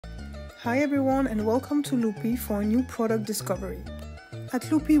Hi everyone and welcome to Loopy for a new product discovery.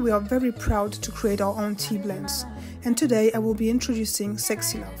 At Loopy we are very proud to create our own tea blends, and today I will be introducing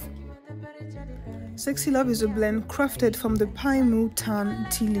Sexy Love. Sexy Love is a blend crafted from the Pai Mu Tan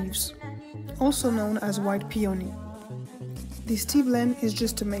tea leaves, also known as white peony. This tea blend is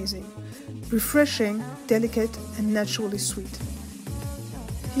just amazing, refreshing, delicate and naturally sweet.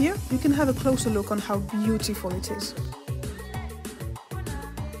 Here you can have a closer look on how beautiful it is.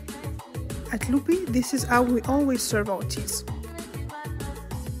 At Loopy, this is how we always serve our teas.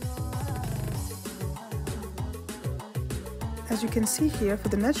 As you can see here, for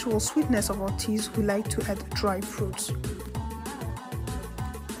the natural sweetness of our teas, we like to add dried fruits.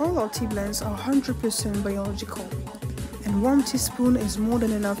 All our tea blends are 100% biological, and 1 teaspoon is more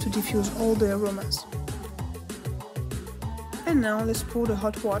than enough to diffuse all the aromas. And now let's pour the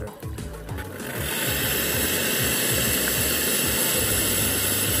hot water.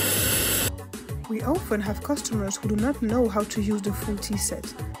 We often have customers who do not know how to use the full tea set,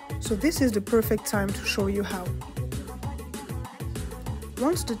 so this is the perfect time to show you how.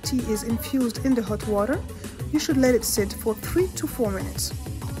 Once the tea is infused in the hot water, you should let it sit for 3 to 4 minutes.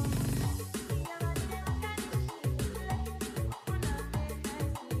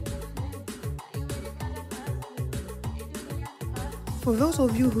 For those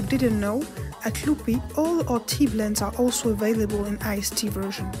of you who didn't know, at Loopy all our tea blends are also available in iced tea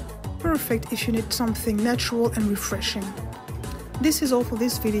version. Perfect if you need something natural and refreshing. This is all for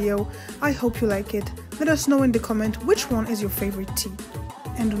this video. I hope you like it. Let us know in the comment which one is your favorite tea.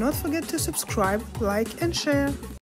 And do not forget to subscribe, like and share.